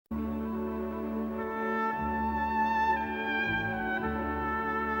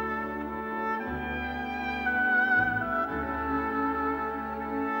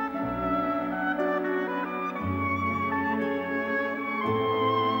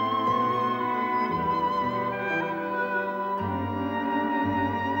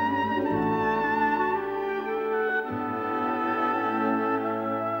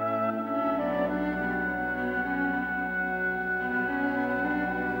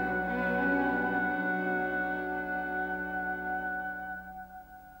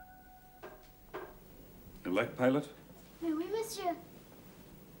like, Pilot? Mais oui, monsieur.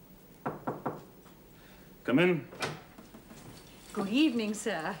 Come in. Good evening,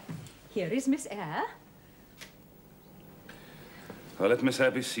 sir. Here is Miss Eyre. Well, let Miss Eyre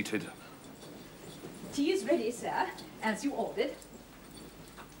be seated. Tea is ready, sir, as you ordered.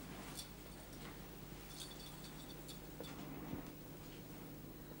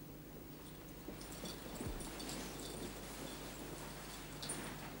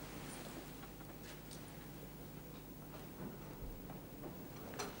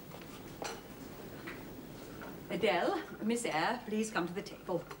 Adele, Miss Eyre, please come to the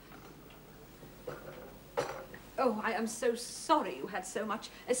table. Oh, I am so sorry you had so much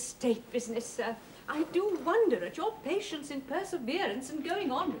estate business, sir. I do wonder at your patience and perseverance in going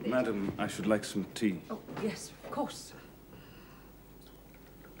on with it. Madam, I should like some tea. Oh, yes, of course,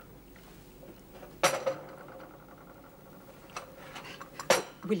 sir.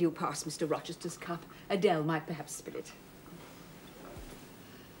 Will you pass Mr. Rochester's cup? Adele might perhaps spill it.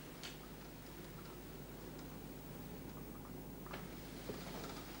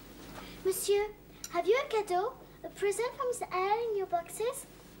 Monsieur, have you a cadeau? A present from Miss Eyre in your boxes?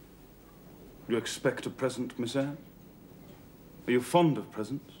 You expect a present, Miss Eyre? Are you fond of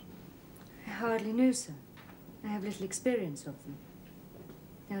presents? I hardly know, sir. I have little experience of them.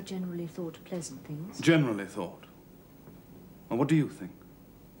 They are generally thought pleasant things. Generally thought. And what do you think?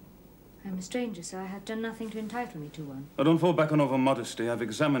 I'm a stranger, sir. I have done nothing to entitle me to one. Now, don't fall back on over-modesty. I've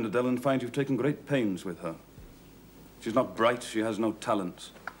examined Adele and find you've taken great pains with her. She's not bright, she has no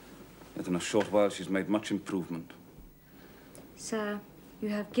talents. Yet in a short while, she's made much improvement. Sir, you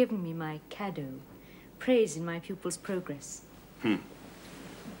have given me my cadeau, praise in my pupil's progress.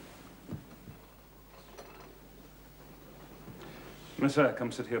 Miss Eyre,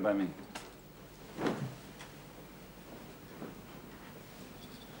 come sit here by me.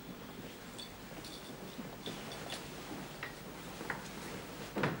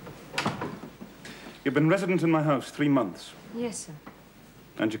 You've been resident in my house 3 months. Yes, sir.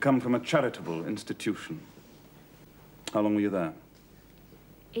 And you come from a charitable institution. How long were you there?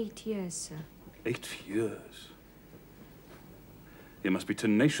 8 years, sir. 8 years? You must be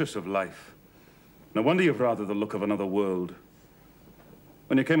tenacious of life. No wonder you've rather the look of another world.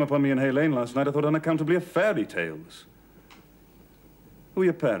 When you came upon me in Hay Lane last night, I thought unaccountably of fairy tales. Who are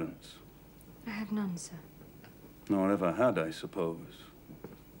your parents? I have none, sir. Nor ever had, I suppose.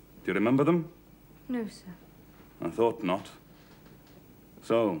 Do you remember them? No, sir. I thought not.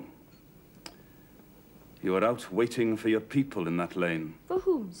 So, you were out waiting for your people in that lane. For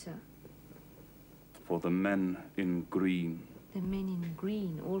whom, sir? For the men in green. The men in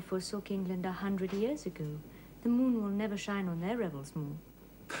green all forsook England 100 years ago. The moon will never shine on their revels more.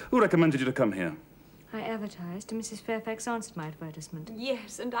 Who recommended you to come here? I advertised, and Mrs. Fairfax answered my advertisement.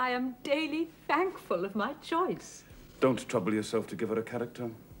 Yes, and I am daily thankful of my choice. Don't trouble yourself to give her a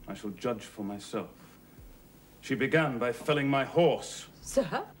character. I shall judge for myself. She began by felling my horse.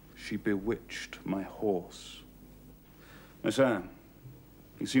 Sir? She bewitched my horse. Miss Eyre,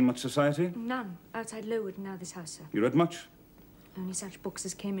 you seen much society? None. Outside Lowood, now this house, sir. You read much? Only such books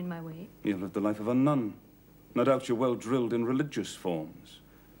as came in my way. You lived the life of a nun. No doubt you're well drilled in religious forms.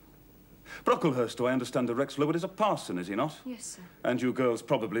 Brocklehurst, do I understand, directs Lowood is a parson, is he not? Yes, sir. And you girls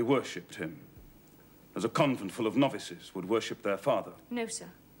probably worshipped him, as a convent full of novices would worship their father. No, sir.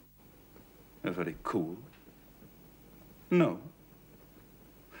 They're very cool. No.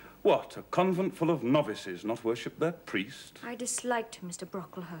 What, a convent full of novices not worship their priest? I disliked Mr.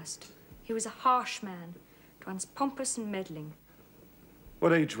 Brocklehurst. He was a harsh man, at once pompous and meddling.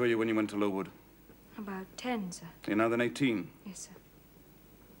 What age were you when you went to Lowood? About 10, sir. You're now then 18. Yes,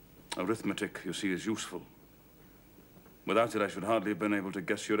 sir. Arithmetic, you see, is useful. Without it, I should hardly have been able to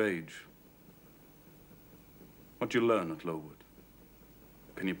guess your age. What do you learn at Lowood?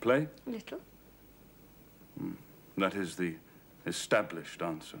 Can you play? Little. That is the established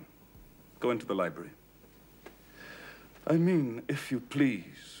answer. Go into the library. I mean, if you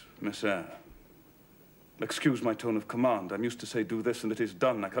please, Miss Eyre. Excuse my tone of command. I'm used to say do this and it is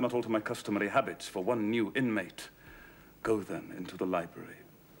done. I cannot alter my customary habits for one new inmate. Go then into the library.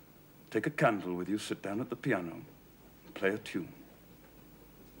 Take a candle with you, sit down at the piano, and play a tune.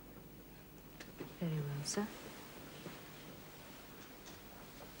 Very well, sir.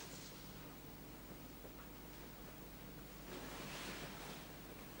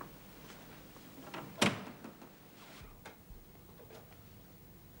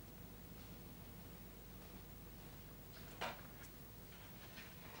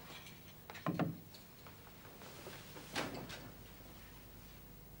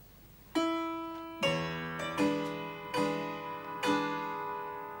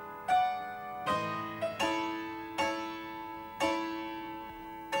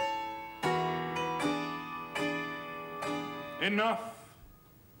 Enough.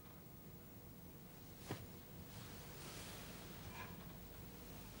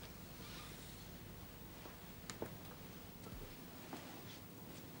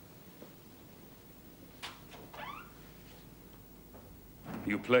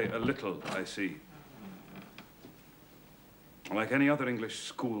 You play a little, I see. Like any other English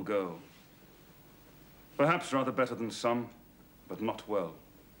schoolgirl. Perhaps rather better than some, but not well.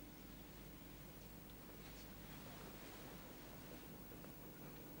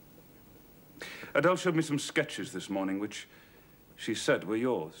 Adele showed me some sketches this morning, which she said were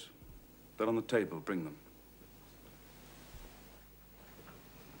yours. They're on the table. Bring them.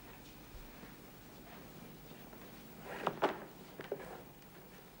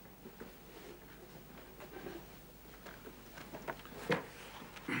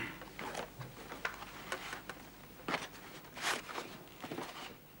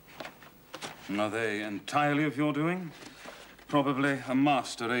 Are they entirely of your doing? Probably a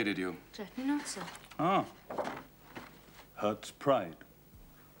master aided you. Certainly not, sir. Ah. Hurts pride.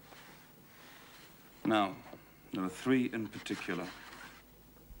 Now, there are 3 in particular.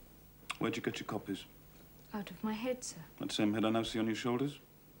 Where'd you get your copies? Out of my head, sir. That same head I now see on your shoulders?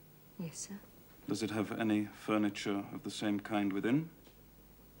 Yes, sir. Does it have any furniture of the same kind within?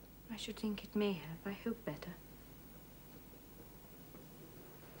 I should think it may have. I hope better.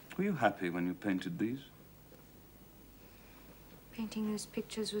 Were you happy when you painted these? Painting those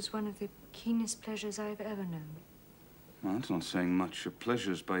pictures was one of the keenest pleasures I've ever known. Well, that's not saying much. Your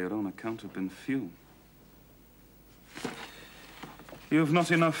pleasures, by your own account, have been few. You have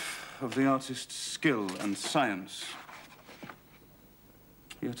not enough of the artist's skill and science.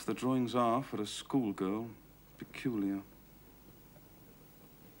 Yet the drawings are, for a schoolgirl, peculiar.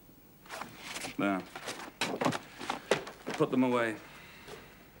 There. Put them away.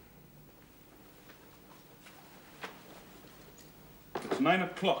 It's 9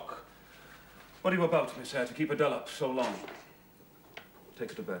 o'clock. What are you about, Miss Eyre, to keep Adele up so long? Take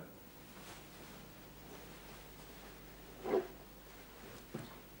her to bed.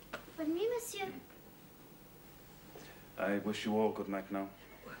 Bonne nuit, monsieur. I wish you all good night now.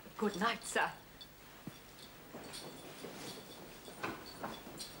 Good night, sir.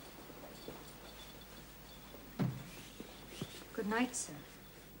 Good night, sir.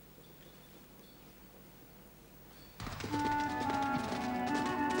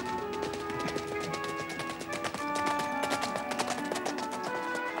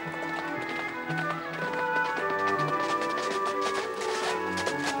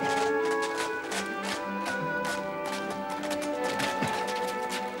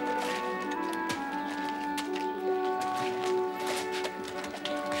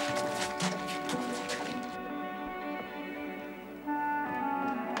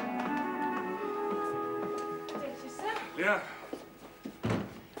 Yeah.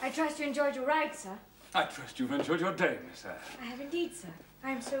 I trust you enjoyed your ride, sir. I trust you've enjoyed your day, Miss Eyre. I have indeed, sir. I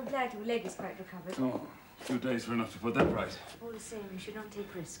am so glad your leg is quite recovered. Oh, 2 days are enough to put that right. All the same, you should not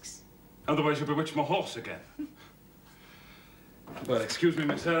take risks. Otherwise you'll bewitch my horse again. Well, excuse me,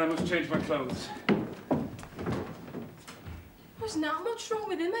 Miss Eyre, I must change my clothes. There's not much wrong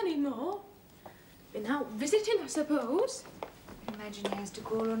with him anymore. Been out visiting, I suppose. I imagine he has to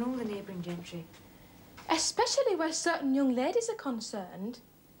call on all the neighbouring gentry. Especially where certain young ladies are concerned.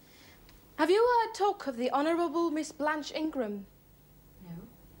 Have you heard talk of the Honourable Miss Blanche Ingram? No.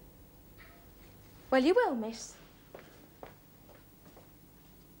 Well, you will, miss.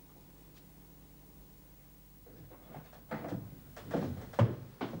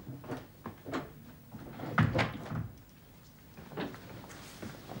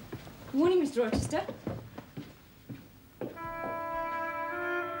 Morning, Mr. Rochester.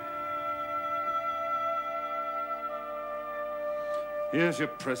 Here's your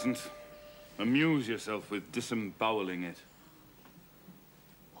present. Amuse yourself with disemboweling it.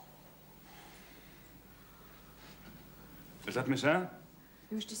 Is that Miss Eyre?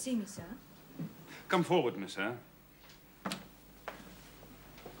 You wish to see me, sir? Come forward, Miss Eyre.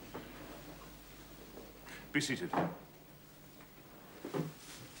 Be seated.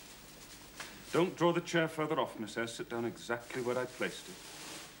 Don't draw the chair further off, Miss Eyre. Sit down exactly where I placed it.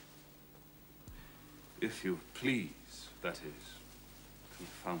 If you please, that is.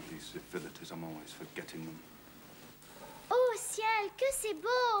 Confound these civilities, I'm always forgetting them. Oh, ciel, que c'est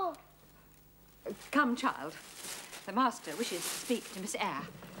beau! Come, child. The master wishes to speak to Miss Eyre.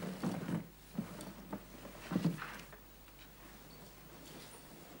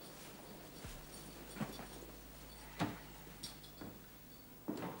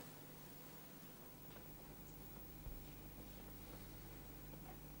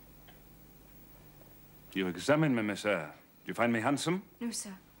 You examine me, Miss Eyre. You find me handsome? No, sir.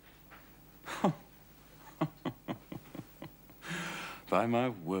 By my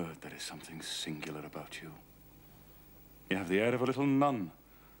word, there is something singular about you. You have the air of a little nun.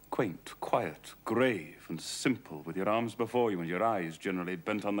 Quaint, quiet, grave, and simple, with your arms before you and your eyes generally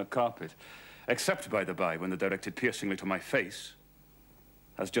bent on the carpet. Except, by the by, when they're directed piercingly to my face,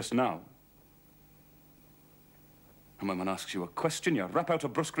 as just now. And when one asks you a question, you rap out a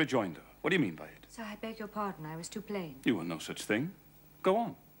brusque rejoinder. What do you mean by it? Sir, I beg your pardon. I was too plain. You were no such thing. Go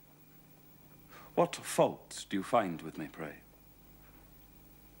on. What faults do you find with me, pray?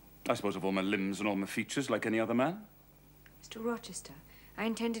 I suppose of all my limbs and all my features, like any other man? Mr. Rochester, I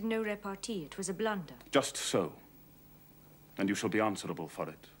intended no repartee. It was a blunder. Just so. And you shall be answerable for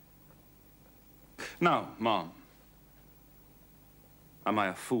it. Now, Ma'am. Am I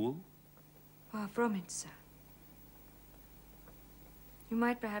a fool? Far from it, sir. You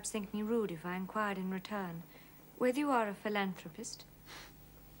might perhaps think me rude if I inquired in return whether you are a philanthropist.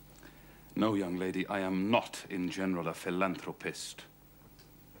 No, young lady, I am not in general a philanthropist.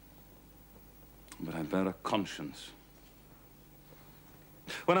 But I bear a conscience.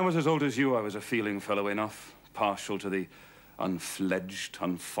 When I was as old as you, I was a feeling fellow enough, partial to the unfledged,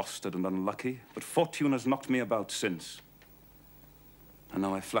 unfostered, and unlucky. But fortune has knocked me about since. And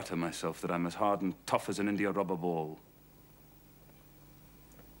now I flatter myself that I'm as hard and tough as an India rubber ball.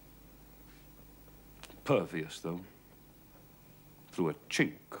 Pervious, though. Through a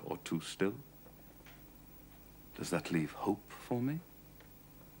chink or two still. Does that leave hope for me?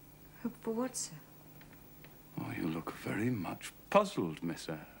 Hope for what, sir? Oh, you look very much puzzled, Miss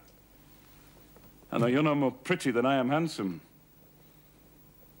Eyre. I know you're no more pretty than I am handsome.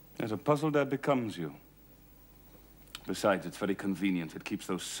 Yet a puzzled air becomes you. Besides, it's very convenient. It keeps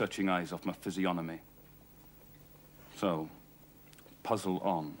those searching eyes off my physiognomy. So, puzzle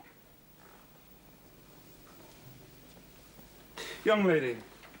on. Young lady,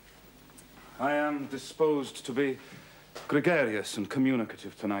 I am disposed to be gregarious and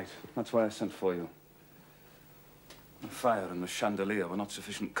communicative tonight. That's why I sent for you. The fire and the chandelier were not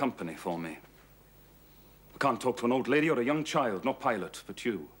sufficient company for me. I can't talk to an old lady or a young child, no pilot, but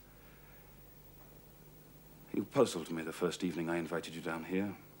you. You puzzled me the first evening I invited you down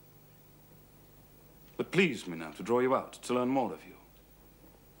here. But pleased me now to draw you out, to learn more of you.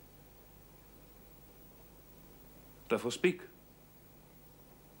 Therefore speak.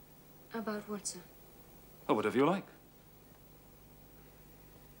 About what, sir? Oh, whatever you like.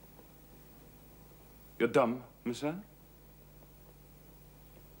 You're dumb, Miss Eyre?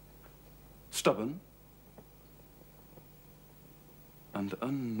 Stubborn? And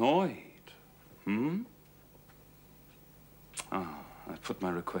annoyed, hmm? Ah, I put my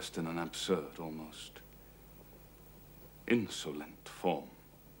request in an absurd, almost insolent form.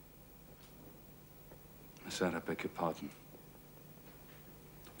 Miss Eyre, I beg your pardon.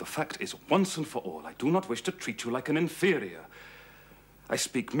 The fact is, once and for all, I do not wish to treat you like an inferior. I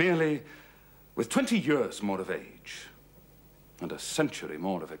speak merely with 20 years more of age and a century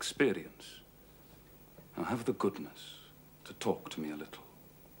more of experience. Now have the goodness to talk to me a little.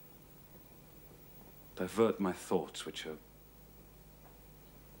 Divert my thoughts, which are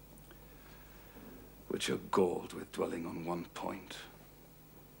galled with dwelling on one point.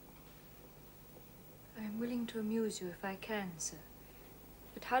 I am willing to amuse you if I can, sir.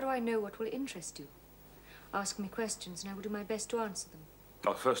 But how do I know what will interest you? Ask me questions and I will do my best to answer them.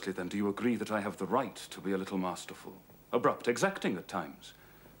 Oh, firstly, then, do you agree that I have the right to be a little masterful? Abrupt, exacting at times?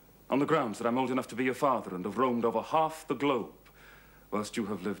 On the grounds that I'm old enough to be your father and have roamed over half the globe, whilst you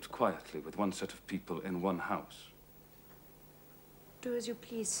have lived quietly with one set of people in one house. Do as you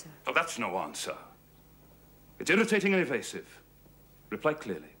please, sir. Oh, that's no answer. It's irritating and evasive. Reply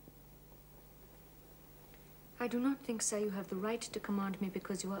clearly. I do not think, sir, you have the right to command me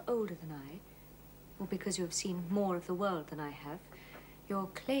because you are older than I, or because you have seen more of the world than I have. Your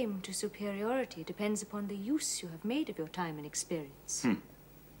claim to superiority depends upon the use you have made of your time and experience.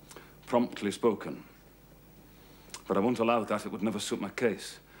 Promptly spoken. But I won't allow that. It would never suit my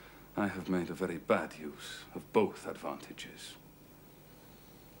case. I have made a very bad use of both advantages.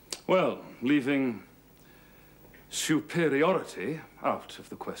 Well, leaving superiority out of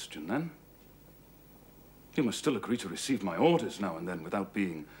the question, then. You must still agree to receive my orders now and then without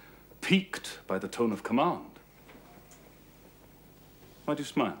being piqued by the tone of command. Why do you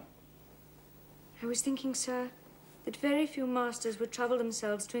smile? I was thinking, sir, that very few masters would trouble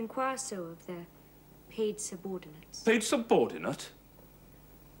themselves to inquire so of their paid subordinates. Paid subordinate?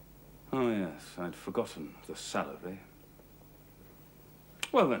 Oh, yes, I'd forgotten the salary.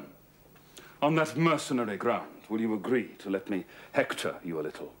 Well, then, on that mercenary ground, will you agree to let me hector you a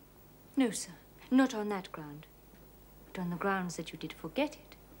little? No, sir, not on that ground. but on the grounds that you did forget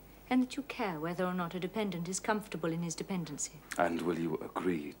it, and that you care whether or not a dependent is comfortable in his dependency. And will you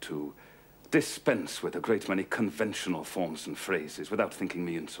agree to dispense with a great many conventional forms and phrases without thinking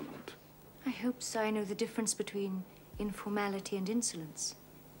me insolent? I hope so. I know the difference between informality and insolence.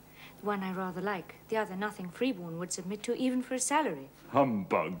 The one I rather like, the other nothing freeborn would submit to even for a salary.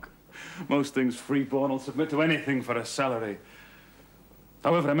 Humbug. Most things freeborn will submit to anything for a salary.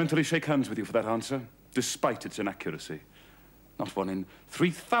 However, I mentally shake hands with you for that answer, despite its inaccuracy. Not one in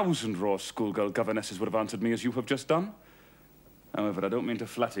 3,000 raw schoolgirl governesses would have answered me as you have just done. However, I don't mean to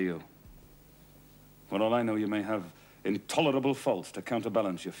flatter you. For all I know, you may have intolerable faults to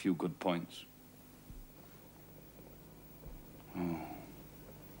counterbalance your few good points. Oh.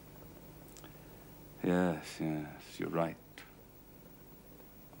 Yes, you're right.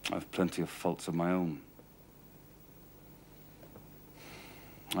 I've plenty of faults of my own.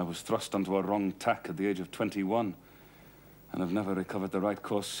 I was thrust onto a wrong tack at the age of 21, and have never recovered the right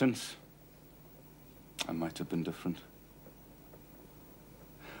course since. I might have been different.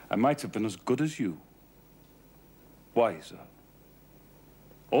 I might have been as good as you. Wiser.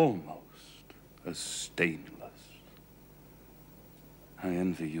 Almost as stainless. I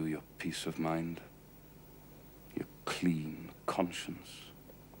envy you your peace of mind, your clean conscience,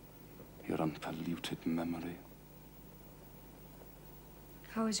 your unpolluted memory.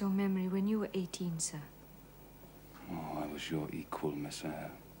 How was your memory when you were 18, sir? Oh, I was your equal, Miss Eyre.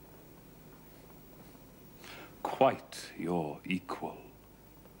 Quite your equal.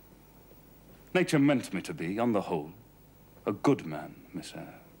 Nature meant me to be, on the whole, a good man, Miss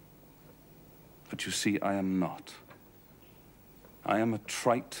Eyre. But you see, I am not. I am a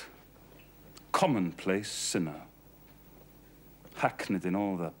trite, commonplace sinner, hackneyed in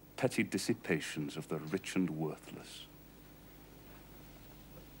all the petty dissipations of the rich and worthless.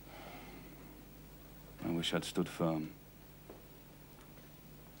 I wish I'd stood firm.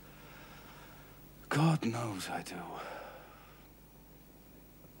 God knows I do.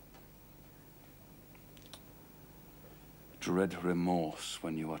 Dread remorse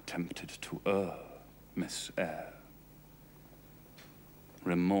when you are tempted to err, Miss Eyre.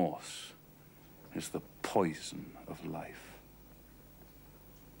 Remorse is the poison of life.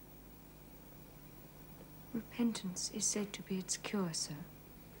 Repentance is said to be its cure, sir.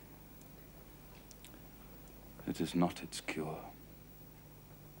 It is not its cure.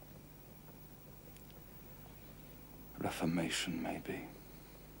 Reformation, maybe.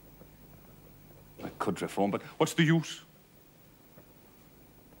 I could reform, but what's the use?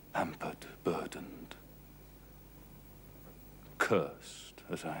 Hampered, burdened, cursed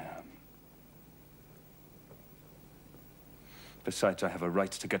as I am. Besides, I have a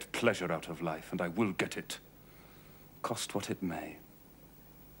right to get pleasure out of life, and I will get it, cost what it may.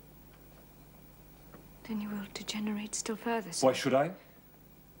 Then you will degenerate still further, sir. Why should I?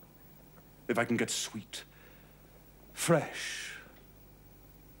 If I can get sweet, fresh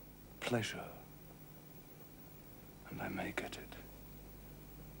pleasure, and I may get it.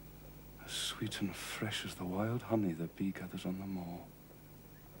 As sweet and fresh as the wild honey the bee gathers on the moor.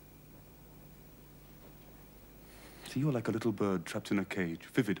 See, you're like a little bird trapped in a cage,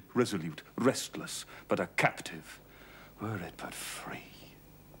 vivid, resolute, restless, but a captive. Were it but free,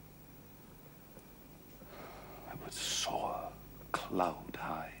 I would soar cloud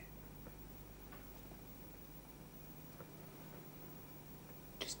high.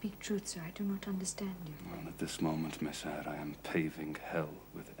 To speak truth, sir, I do not understand you. Well, at this moment, Miss Eyre, I am paving hell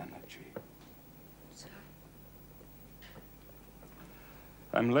with energy. Sir?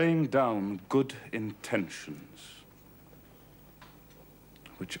 I'm laying down good intentions,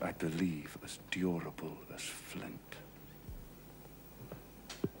 which I believe as durable as flint.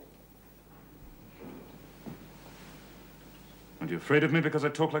 Are you afraid of me because I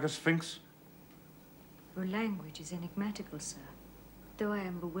talk like a sphinx? Your language is enigmatical, sir. Though I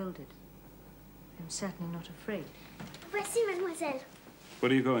am bewildered, I am certainly not afraid. Voici, mademoiselle.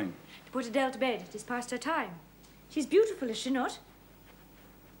 Where are you going? To put Adele to bed. It is past her time. She's beautiful, is she not?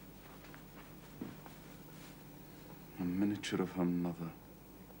 A miniature of her mother.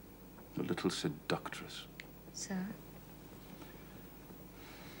 A little seductress. Sir?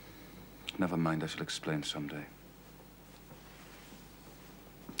 Never mind, I shall explain someday.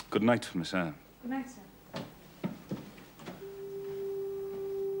 Good night, Miss Eyre. Good night, sir.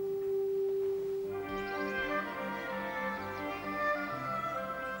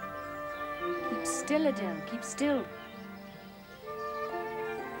 Keep still, Adele. Keep still.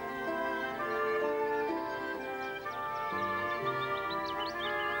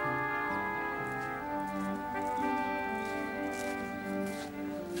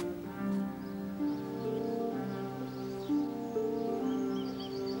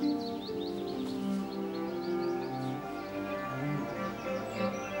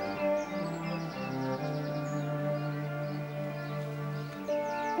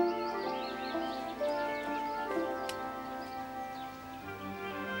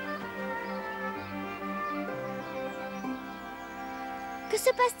 Que se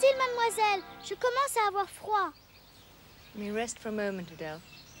passe-t-il, mademoiselle? Je commence à avoir froid. Let me rest for a moment, Adele.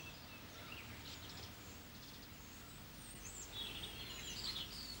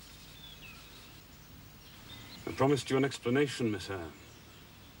 I promised you an explanation, Miss Eyre.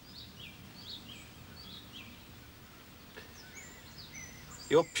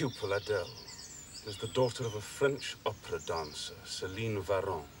 Your pupil, Adele, is the daughter of a French opera dancer, Céline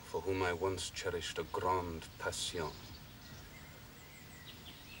Varron, for whom I once cherished a grande passion.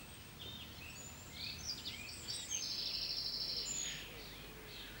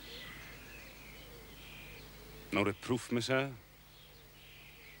 No reproof, Miss Eyre?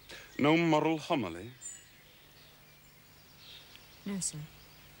 No moral homily? No, sir.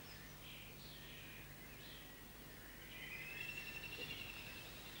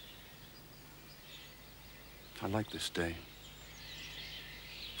 I like this day.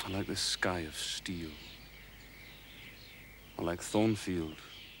 I like this sky of steel. I like Thornfield.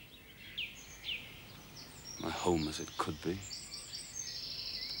 My home as it could be.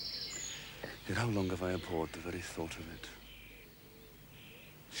 Yet how long have I abhorred the very thought of it?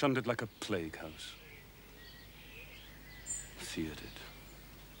 Shunned it like a plague house. Feared it.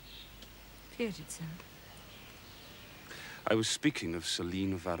 Feared it, sir. I was speaking of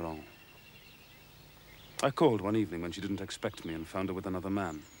Céline Varron. I called one evening when she didn't expect me and found her with another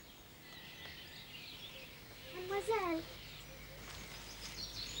man. Mademoiselle.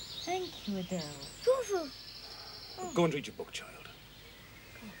 Thank you, Adele. Pour vous. Go and read your book, child.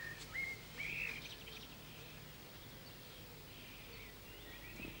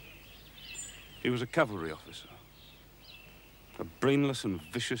 He was a cavalry officer. A brainless and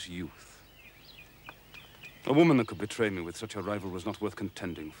vicious youth. A woman that could betray me with such a rival was not worth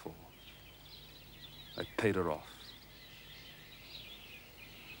contending for. I paid her off.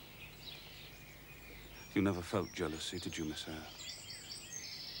 You never felt jealousy, did you, Miss Eyre?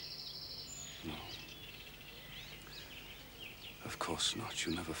 No. Of course not.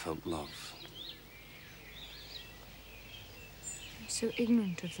 You never felt love. I'm so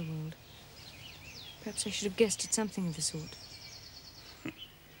ignorant of the world. Perhaps I should have guessed at something of the sort.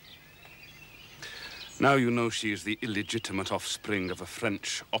 Now you know she is the illegitimate offspring of a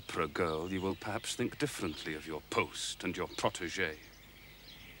French opera girl, you will perhaps think differently of your post and your protégé.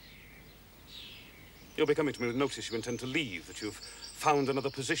 You'll be coming to me with notice you intend to leave, that you've found another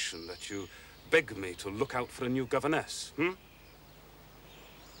position, that you beg me to look out for a new governess,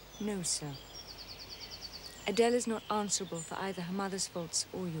 No, sir. Adele is not answerable for either her mother's faults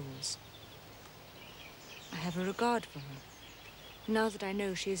or yours. I have a regard for her. Now that I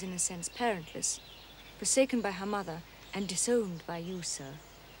know she is in a sense parentless, forsaken by her mother and disowned by you, sir,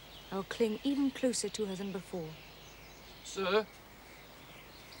 I will cling even closer to her than before. Sir?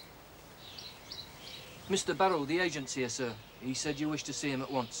 Mr. Barrow, the agent's here, sir. He said you wish to see him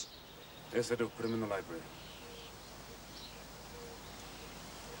at once. Yes, I do. Put him in the library.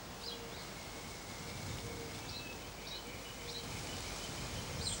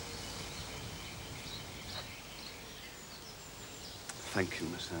 Thank you,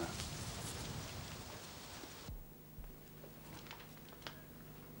 Miss Eyre.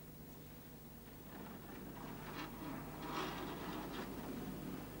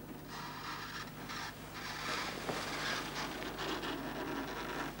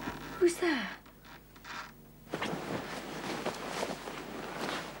 Who's there?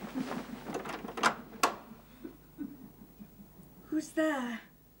 Who's there?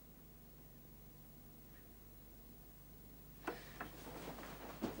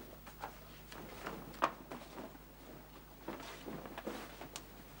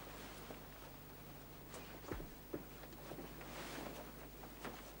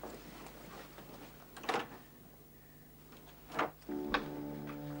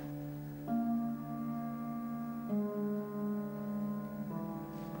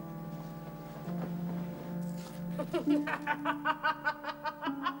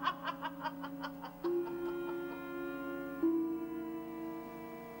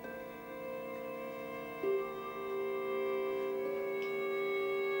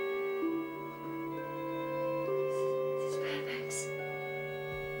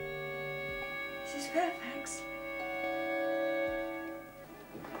 Fairfax.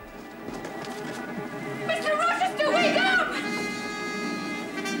 Mr. Rochester, wake up!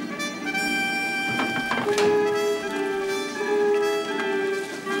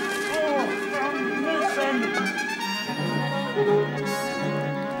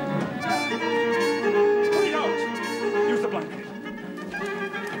 Put it out! Use the blanket.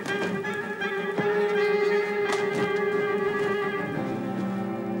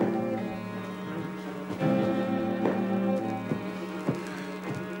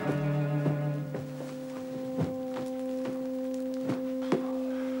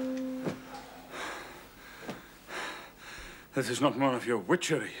 This is not one of your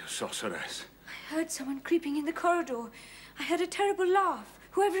witchery, you sorceress. I heard someone creeping in the corridor. I heard a terrible laugh.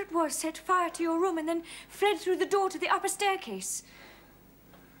 Whoever it was set fire to your room and then fled through the door to the upper staircase.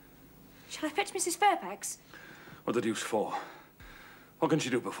 Shall I fetch Mrs. Fairfax? What the deuce for? What can she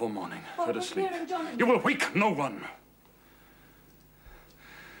do before morning? Let her sleep. Here, John. You will wake no one.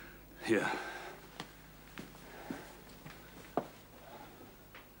 Here.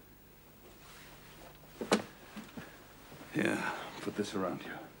 Here, put this around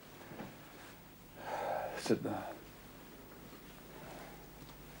you. Sit there.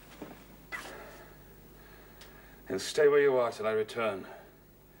 And stay where you are till I return.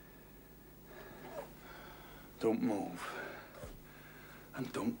 Don't move.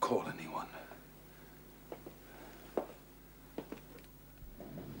 And don't call anyone.